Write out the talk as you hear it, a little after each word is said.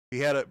He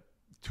had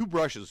two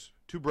brushes,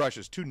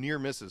 two near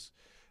misses.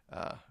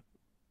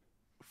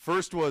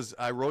 First was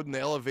I rode in the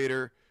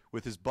elevator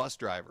with his bus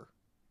driver.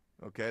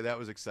 Okay, that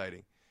was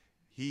exciting.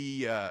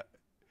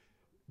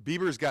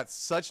 Bieber's got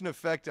such an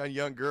effect on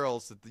young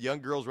girls that the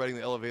young girls riding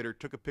the elevator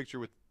took a picture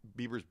with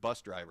Bieber's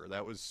bus driver.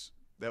 That was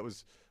a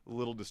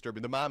little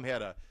disturbing. The mom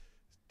had a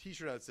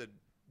T-shirt on that said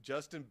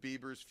Justin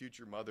Bieber's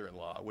future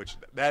mother-in-law, which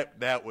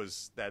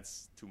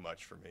that's too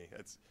much for me.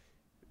 If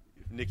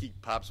Nikki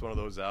pops one of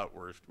those out,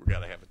 we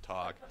gotta have a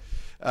talk.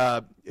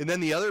 And then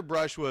the other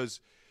brush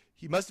was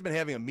he must have been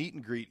having a meet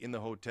and greet in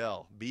the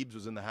hotel. Biebs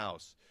was in the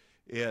house,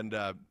 and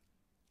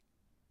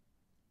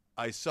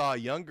I saw a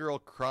young girl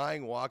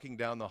crying, walking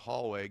down the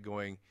hallway,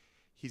 going,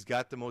 "He's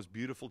got the most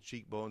beautiful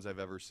cheekbones I've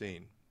ever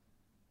seen."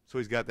 So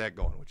he's got that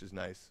going, which is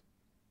nice.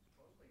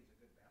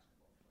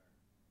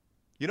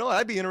 You know,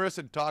 I'd be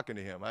interested in talking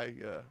to him. I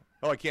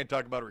can't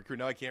talk about a recruit.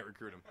 No, I can't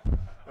recruit him.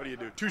 What do you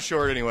do? Too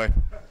short anyway.